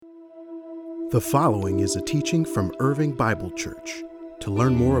The following is a teaching from Irving Bible Church. To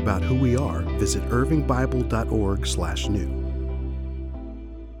learn more about who we are, visit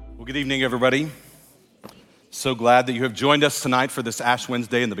irvingbible.org/new. Well, good evening, everybody. So glad that you have joined us tonight for this Ash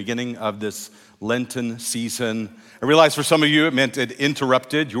Wednesday and the beginning of this Lenten season. I realize for some of you it meant it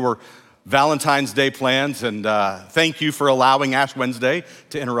interrupted your Valentine's Day plans, and thank you for allowing Ash Wednesday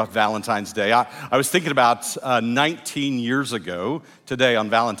to interrupt Valentine's Day. I was thinking about 19 years ago today on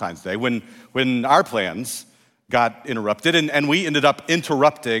Valentine's Day when our plans got interrupted, and we ended up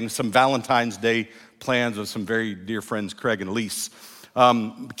interrupting some Valentine's Day plans of some very dear friends, Craig and Elise.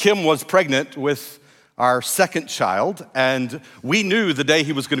 Kim was pregnant with our second child, and we knew the day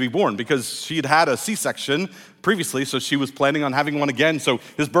he was going to be born because she had had a C-section previously, so she was planning on having one again. So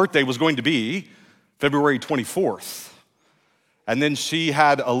his birthday was going to be February 24th. And then she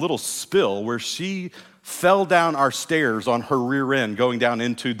had a little spill where she fell down our stairs on her rear end, going down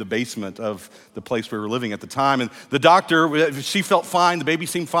into the basement of the place we were living at the time. And the doctor, she felt fine, the baby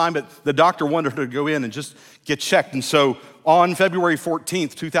seemed fine, but the doctor wanted her to go in and just get checked. And so on February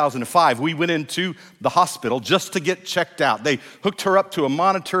 14th, 2005, we went into the hospital just to get checked out. They hooked her up to a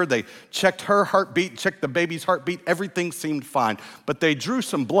monitor. They checked her heartbeat, checked the baby's heartbeat. Everything seemed fine. But they drew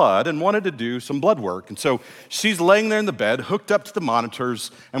some blood and wanted to do some blood work. And so she's laying there in the bed, hooked up to the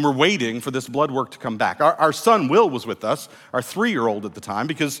monitors, and we're waiting for this blood work to come back. Our son, Will, was with us, our 3-year-old at the time,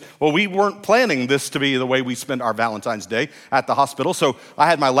 because, well, we weren't planning this to be the way we spent our Valentine's Day at the hospital. So I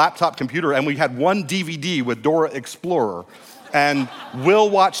had my laptop computer, and we had one DVD with Dora Explorer. And Will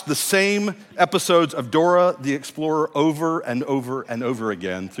watched the same episodes of Dora the Explorer over and over and over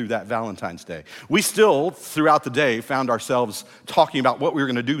again through that Valentine's Day. We still, throughout the day, found ourselves talking about what we were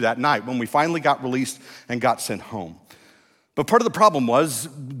going to do that night when we finally got released and got sent home. But part of the problem was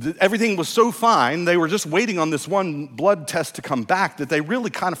everything was so fine, they were just waiting on this one blood test to come back that they really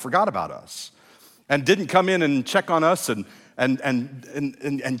kind of forgot about us and didn't come in and check on us. And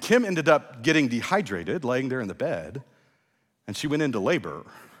Kim ended up getting dehydrated, laying there in the bed. And she went into labor.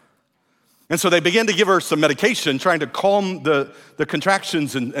 And so they began to give her some medication, trying to calm the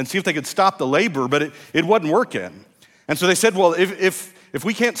contractions and see if they could stop the labor, but it wasn't working. And so they said, well, if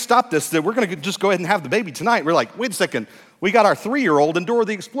we can't stop this, then we're going to just go ahead and have the baby tonight. We're like, wait a second, we got our 3-year-old and Dora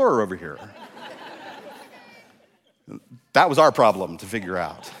the Explorer over here. That was our problem to figure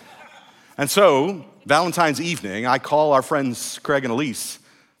out. And so Valentine's evening, I call our friends Craig and Elise,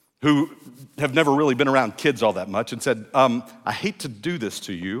 who have never really been around kids all that much, and said, I hate to do this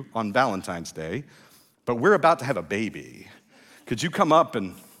to you on Valentine's Day, but we're about to have a baby. Could you come up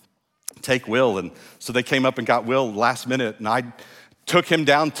and take Will? And so they came up and got Will last minute, and I took him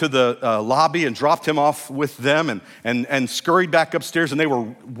down to the lobby and dropped him off with them and scurried back upstairs, and they were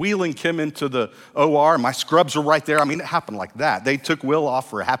wheeling Kim into the OR. My scrubs were right there. I mean, it happened like that. They took Will off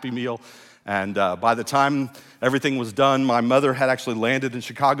for a Happy Meal. And by the time everything was done, my mother had actually landed in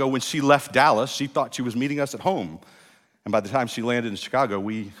Chicago. When she left Dallas, she thought she was meeting us at home. And by the time she landed in Chicago,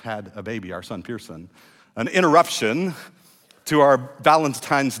 we had a baby, our son Pearson. An interruption to our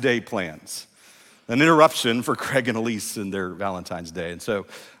Valentine's Day plans. An interruption for Craig and Elise and their Valentine's Day. And so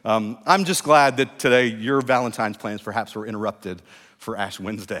I'm just glad that today your Valentine's plans perhaps were interrupted for Ash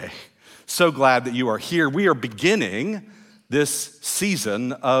Wednesday. So glad that you are here. We are beginning this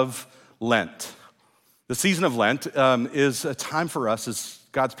season of Lent. The season of Lent is a time for us as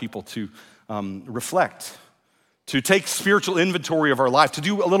God's people to reflect, to take spiritual inventory of our life, to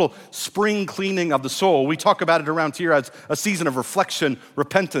do a little spring cleaning of the soul. We talk about it around here as a season of reflection,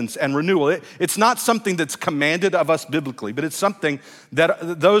 repentance, and renewal. It's not something that's commanded of us biblically, but it's something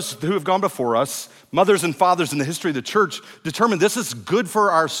that those who have gone before us, mothers and fathers in the history of the church, determined this is good for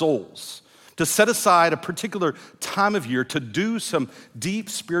our souls. To set aside a particular time of year to do some deep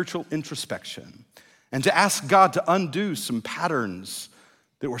spiritual introspection and to ask God to undo some patterns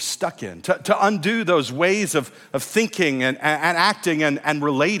that we're stuck in, to undo those ways of thinking and acting and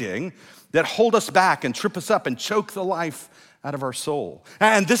relating that hold us back and trip us up and choke the life out of our soul.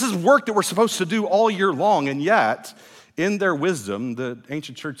 And this is work that we're supposed to do all year long, and yet, in their wisdom, the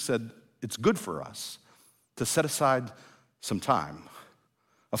ancient church said it's good for us to set aside some time.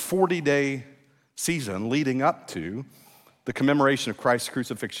 A 40-day season leading up to the commemoration of Christ's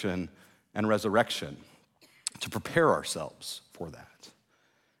crucifixion and resurrection to prepare ourselves for that.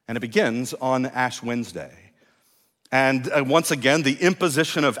 And it begins on Ash Wednesday. And once again, the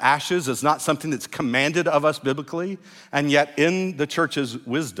imposition of ashes is not something that's commanded of us biblically, and yet in the church's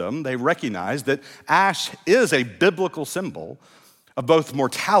wisdom, they recognize that ash is a biblical symbol of both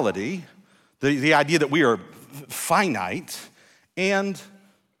mortality, the idea that we are finite, and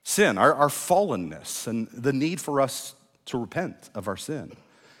sin, our fallenness, and the need for us to repent of our sin.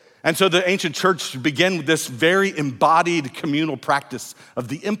 And so the ancient church began with this very embodied communal practice of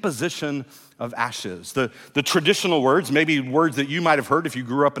the imposition of ashes. The traditional words, maybe words that you might have heard if you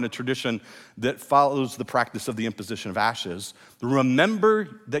grew up in a tradition that follows the practice of the imposition of ashes.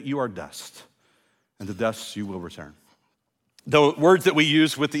 Remember that you are dust, and to dust you will return. The words that we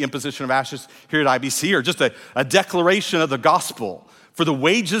use with the imposition of ashes here at IBC are just a declaration of the gospel. For the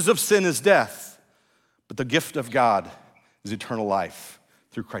wages of sin is death, but the gift of God is eternal life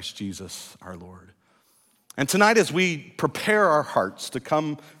through Christ Jesus our Lord. And tonight, as we prepare our hearts to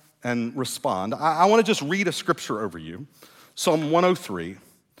come and respond, I want to just read a scripture over you. Psalm 103,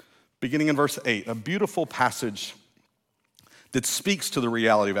 beginning in verse 8, a beautiful passage that speaks to the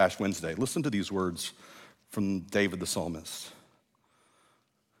reality of Ash Wednesday. Listen to these words from David the psalmist.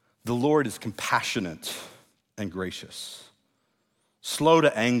 The Lord is compassionate and gracious, slow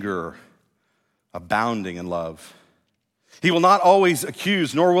to anger, abounding in love. He will not always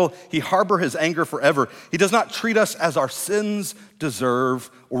accuse, nor will he harbor his anger forever. He does not treat us as our sins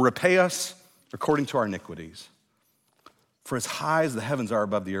deserve or repay us according to our iniquities. For as high as the heavens are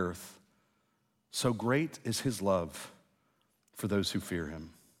above the earth, so great is his love for those who fear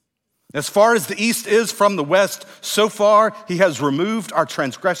him. As far as the east is from the west, so far he has removed our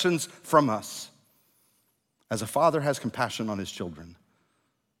transgressions from us. As a father has compassion on his children,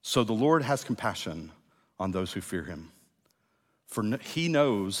 so the Lord has compassion on those who fear him. For he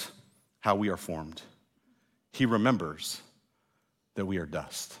knows how we are formed. He remembers that we are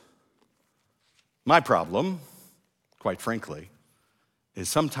dust. My problem, quite frankly, is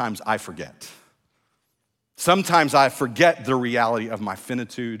sometimes I forget. Sometimes I forget the reality of my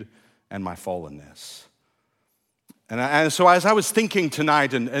finitude and my fallenness. And so as I was thinking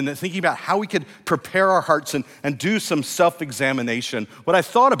tonight and thinking about how we could prepare our hearts and do some self-examination, what I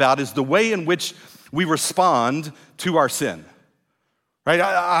thought about is the way in which we respond to our sin. Right?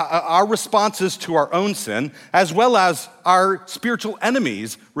 Our responses to our own sin, as well as our spiritual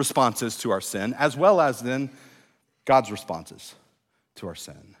enemies' responses to our sin, as well as then God's responses to our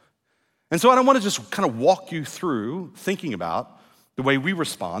sin. And so I want to just kind of walk you through thinking about the way we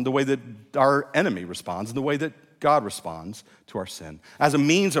respond, the way that our enemy responds, and the way that God responds to our sin as a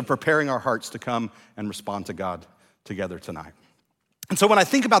means of preparing our hearts to come and respond to God together tonight. And so when I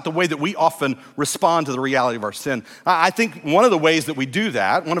think about the way that we often respond to the reality of our sin, I think one of the ways that we do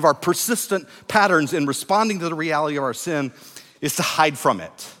that, one of our persistent patterns in responding to the reality of our sin, is to hide from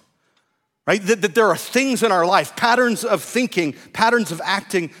it, right? That there are things in our life, patterns of thinking, patterns of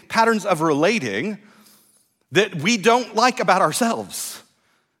acting, patterns of relating that we don't like about ourselves,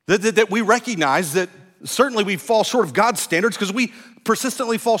 that we recognize that certainly we fall short of God's standards because we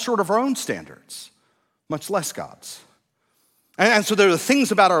persistently fall short of our own standards, much less God's. And so there are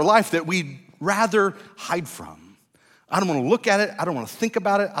things about our life that we'd rather hide from. I don't want to look at it. I don't want to think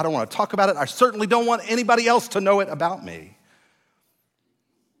about it. I don't want to talk about it. I certainly don't want anybody else to know it about me.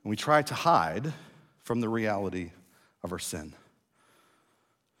 And we try to hide from the reality of our sin.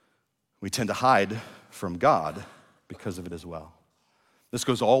 We tend to hide from God because of it as well. This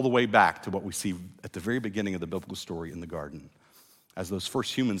goes all the way back to what we see at the very beginning of the biblical story in the garden. As those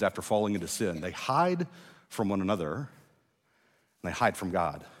first humans, after falling into sin, they hide from one another. And they hide from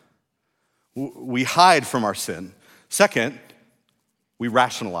God. We hide from our sin. Second, we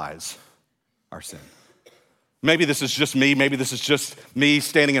rationalize our sin. Maybe this is just me. Maybe this is just me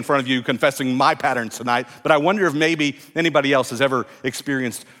standing in front of you confessing my patterns tonight. But I wonder if maybe anybody else has ever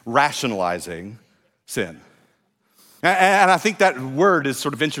experienced rationalizing sin. And I think that word is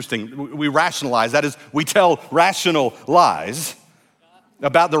sort of interesting. We rationalize. That is, we tell rational lies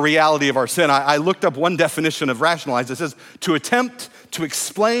about the reality of our sin. I looked up one definition of rationalize. It says, to attempt to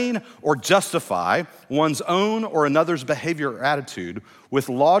explain or justify one's own or another's behavior or attitude with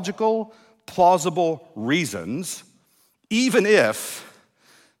logical, plausible reasons, even if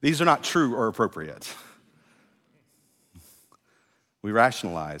these are not true or appropriate. We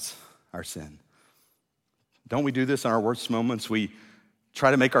rationalize our sin. Don't we do this in our worst moments? We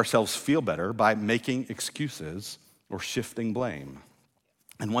try to make ourselves feel better by making excuses or shifting blame.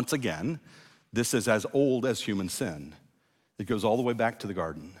 And once again, this is as old as human sin. It goes all the way back to the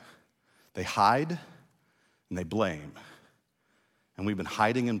garden. They hide and they blame. And we've been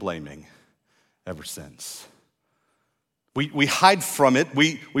hiding and blaming ever since. We hide from it,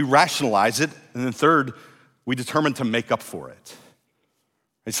 we rationalize it, and then third, we determine to make up for it.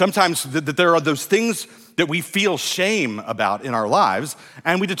 And sometimes there are those things that we feel shame about in our lives,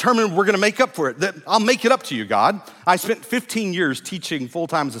 and we determine we're gonna make up for it. That I'll make it up to you, God. I spent 15 years teaching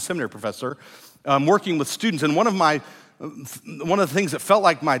full-time as a seminary professor, working with students, and one of the things that felt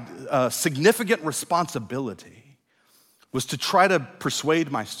like my significant responsibility was to try to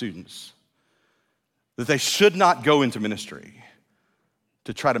persuade my students that they should not go into ministry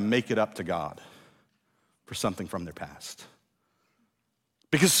to try to make it up to God for something from their past.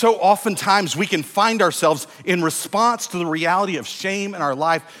 Because so oftentimes we can find ourselves in response to the reality of shame in our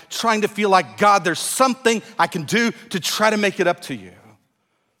life, trying to feel like, God, there's something I can do to try to make it up to you.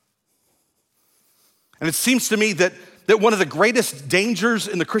 And it seems to me that one of the greatest dangers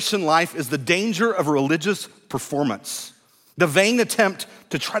in the Christian life is the danger of religious performance, the vain attempt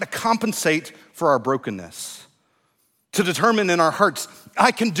to try to compensate for our brokenness, to determine in our hearts,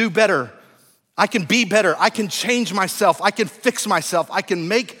 I can do better, I can be better, I can change myself, I can fix myself, I can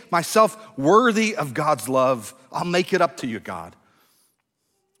make myself worthy of God's love. I'll make it up to you, God.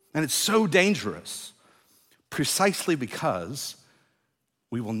 And it's so dangerous precisely because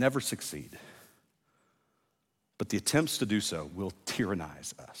we will never succeed. But the attempts to do so will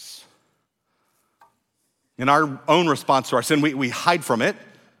tyrannize us. In our own response to our sin, we hide from it,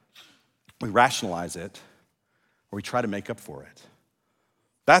 we rationalize it, or we try to make up for it.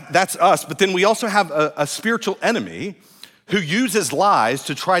 That's us, but then we also have a spiritual enemy who uses lies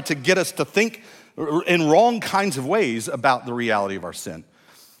to try to get us to think in wrong kinds of ways about the reality of our sin.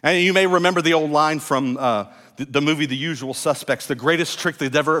 And you may remember the old line from the movie The Usual Suspects, the greatest trick the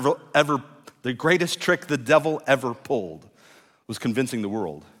devil ever pulled was convincing the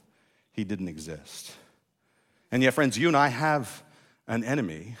world he didn't exist. And yet, friends, you and I have an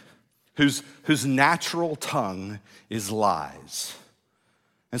enemy whose natural tongue is lies.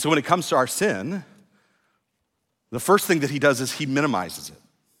 And so when it comes to our sin, the first thing that he does is he minimizes it.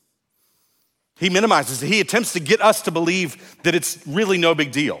 He minimizes it. He attempts to get us to believe that it's really no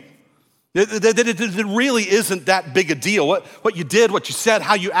big deal. That it really isn't that big a deal. What you did, what you said,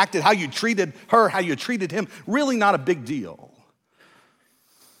 how you acted, how you treated her, how you treated him, really not a big deal.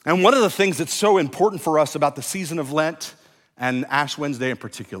 And one of the things that's so important for us about the season of Lent and Ash Wednesday in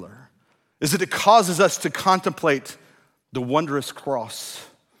particular is that it causes us to contemplate the wondrous cross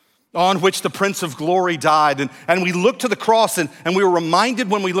on which the Prince of Glory died. And we look to the cross and we were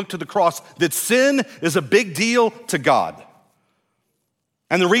reminded when we look to the cross that sin is a big deal to God.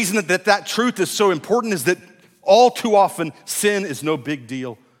 And the reason that truth is so important is that all too often sin is no big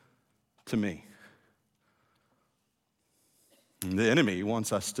deal to me. And the enemy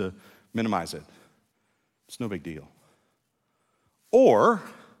wants us to minimize it. It's no big deal. Or,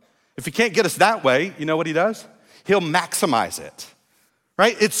 if he can't get us that way, you know what he does? He'll maximize it,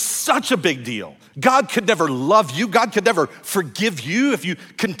 right? It's such a big deal. God could never love you. God could never forgive you if you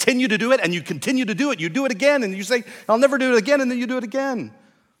continue to do it and you continue to do it. You do it again and you say, I'll never do it again, and then you do it again.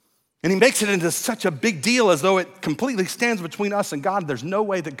 And he makes it into such a big deal as though it completely stands between us and God. There's no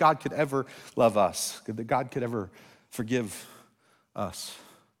way that God could ever love us, that God could ever forgive us.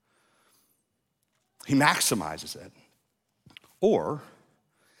 He maximizes it, or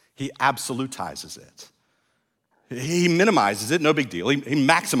he absolutizes it. He minimizes it, no big deal. He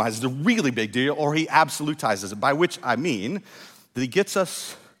maximizes a really big deal, or he absolutizes it, by which I mean that he gets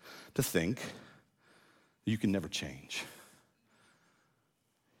us to think you can never change.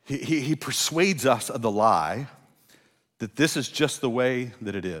 He persuades us of the lie that this is just the way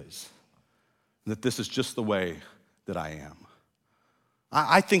that it is, that this is just the way that I am.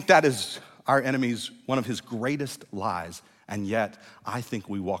 I think that is our enemy's, one of his greatest lies, and yet I think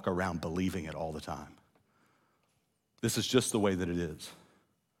we walk around believing it all the time. This is just the way that it is.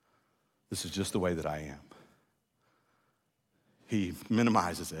 This is just the way that I am. He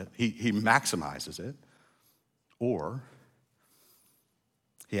minimizes it, he maximizes it, or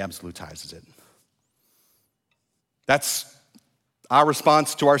he absolutizes it. That's our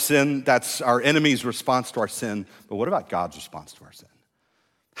response to our sin. That's our enemy's response to our sin. But what about God's response to our sin?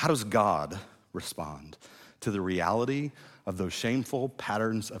 How does God respond to the reality of those shameful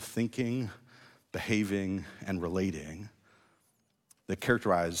patterns of thinking, behaving, and relating that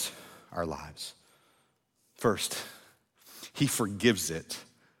characterize our lives? First, he forgives it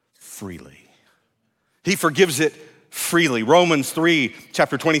freely. He forgives it freely. Romans 3,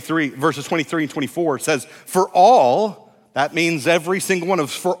 chapter 23, verses 23 and 24 says, for all, that means every single one of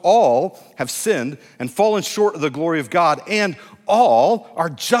us, for all have sinned and fallen short of the glory of God, and all are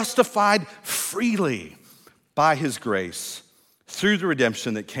justified freely by his grace through the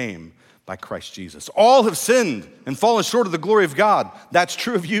redemption that came by Christ Jesus. All have sinned and fallen short of the glory of God. That's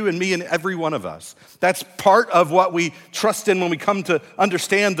true of you and me and every one of us. That's part of what we trust in when we come to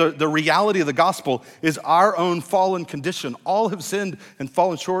understand the reality of the gospel is our own fallen condition. All have sinned and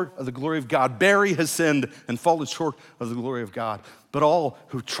fallen short of the glory of God. Barry has sinned and fallen short of the glory of God. But all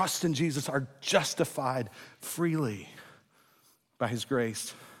who trust in Jesus are justified freely by his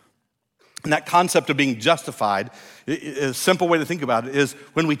grace. And that concept of being justified, a simple way to think about it is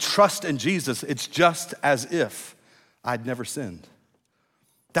when we trust in Jesus, it's just as if I'd never sinned.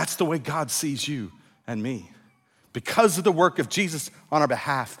 That's the way God sees you and me. Because of the work of Jesus on our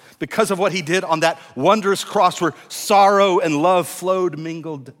behalf, because of what he did on that wondrous cross where sorrow and love flowed,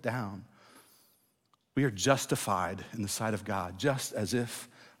 mingled down, we are justified in the sight of God, just as if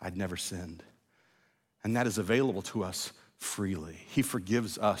I'd never sinned. And that is available to us freely. He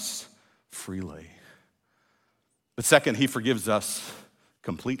forgives us freely. But second, he forgives us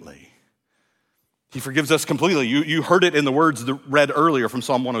completely. He forgives us completely. You heard it in the words read earlier from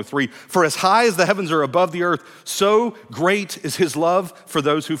Psalm 103. For as high as the heavens are above the earth, so great is his love for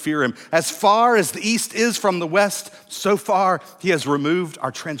those who fear him. As far as the east is from the west, so far he has removed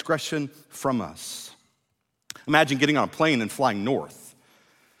our transgression from us. Imagine getting on a plane and flying north.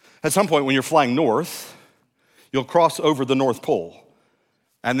 At some point when you're flying north, you'll cross over the North Pole,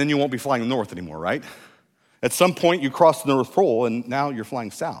 and then you won't be flying north anymore, right? At some point you cross the North Pole, and now you're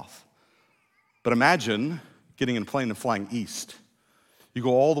flying south. But imagine getting in a plane and flying east. You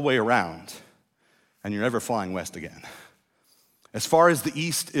go all the way around, and you're never flying west again. As far as the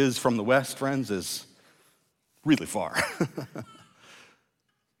east is from the west, friends, is really far.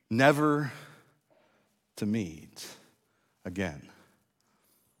 Never to meet again.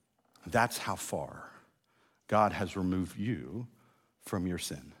 That's how far God has removed you from your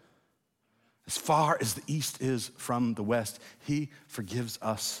sin. As far as the east is from the west, he forgives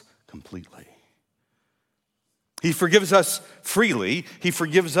us completely. He forgives us freely, he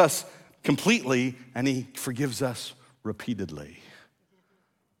forgives us completely, and he forgives us repeatedly.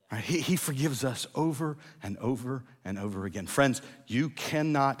 Right? He forgives us over and over and over again. Friends, you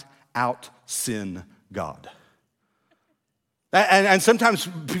cannot out-sin God. And sometimes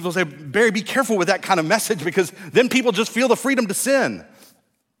people say, Barry, be careful with that kind of message because then people just feel the freedom to sin.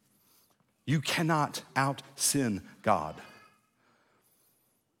 You cannot out-sin God.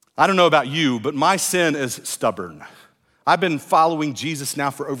 I don't know about you, but my sin is stubborn. I've been following Jesus now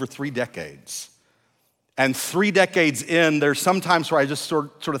for over 3 decades. And 3 decades in, there's some times where I just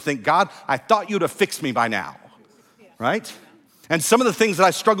sort of think, God, I thought you'd have fixed me by now, right? And some of the things that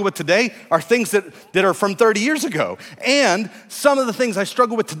I struggle with today are things that are from 30 years ago. And some of the things I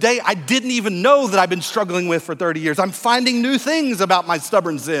struggle with today, I didn't even know that I've been struggling with for 30 years. I'm finding new things about my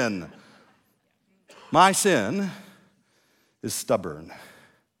stubborn sin. My sin is stubborn.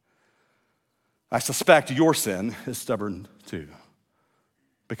 I suspect your sin is stubborn too,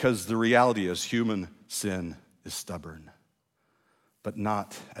 because the reality is human sin is stubborn, but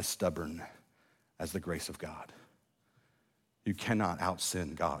not as stubborn as the grace of God. You cannot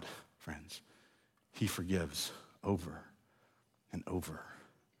out-sin God, friends. He forgives over and over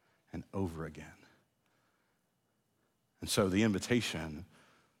and over again. And so the invitation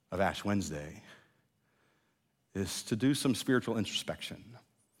of Ash Wednesday is to do some spiritual introspection.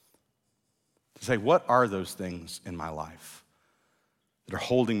 To say, what are those things in my life that are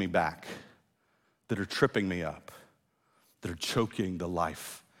holding me back, that are tripping me up, that are choking the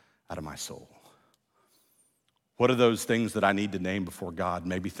life out of my soul? What are those things that I need to name before God?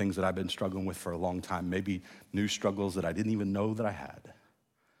 Maybe things that I've been struggling with for a long time, maybe new struggles that I didn't even know that I had,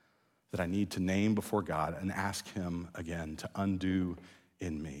 that I need to name before God and ask him again to undo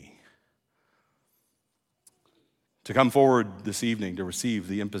in me. To come forward this evening to receive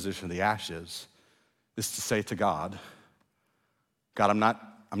the imposition of the ashes is to say to God, God, I'm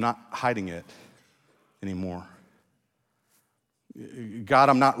not hiding it anymore. God,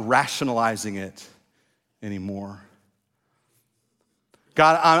 I'm not rationalizing it anymore.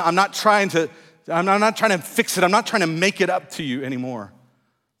 God, I'm not trying to fix it. I'm not trying to make it up to you anymore.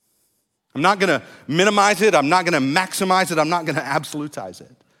 I'm not gonna minimize it. I'm not gonna maximize it. I'm not gonna absolutize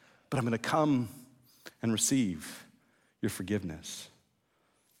it. But I'm gonna come and receive your forgiveness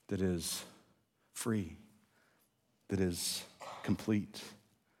that is free, that is complete,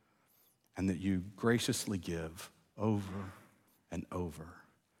 and that you graciously give over and over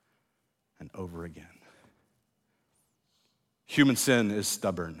and over again. Human sin is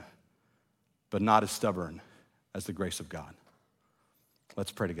stubborn, but not as stubborn as the grace of God.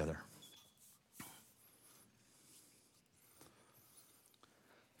 Let's pray together.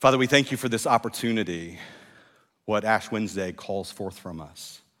 Father, we thank you for this opportunity, what Ash Wednesday calls forth from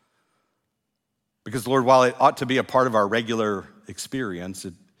us. Because, Lord, while it ought to be a part of our regular experience,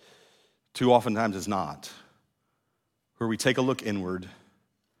 it too oftentimes is not. Where we take a look inward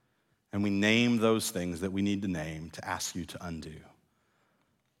and we name those things that we need to name to ask you to undo.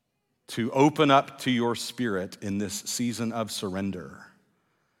 To open up to your Spirit in this season of surrender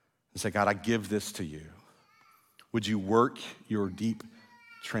and say, God, I give this to you. Would you work your deep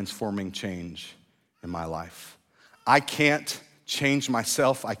transforming change in my life. I can't change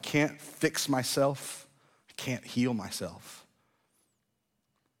myself. I can't fix myself. I can't heal myself.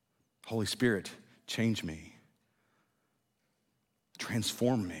 Holy Spirit, change me.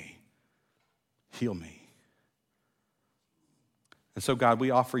 Transform me. Heal me. And so, God,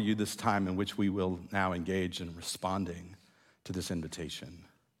 we offer you this time in which we will now engage in responding to this invitation.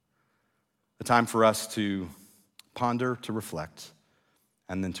 A time for us to ponder, to reflect,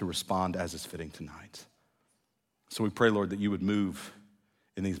 and then to respond as is fitting tonight. So we pray, Lord, that you would move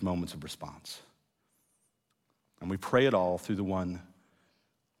in these moments of response. And we pray it all through the one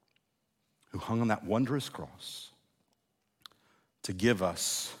who hung on that wondrous cross to give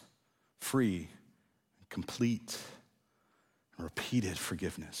us free, complete, and repeated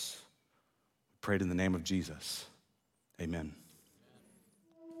forgiveness. We pray it in the name of Jesus. Amen.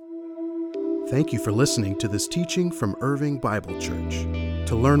 Thank you for listening to this teaching from Irving Bible Church.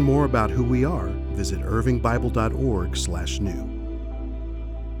 To learn more about who we are, visit irvingbible.org/new.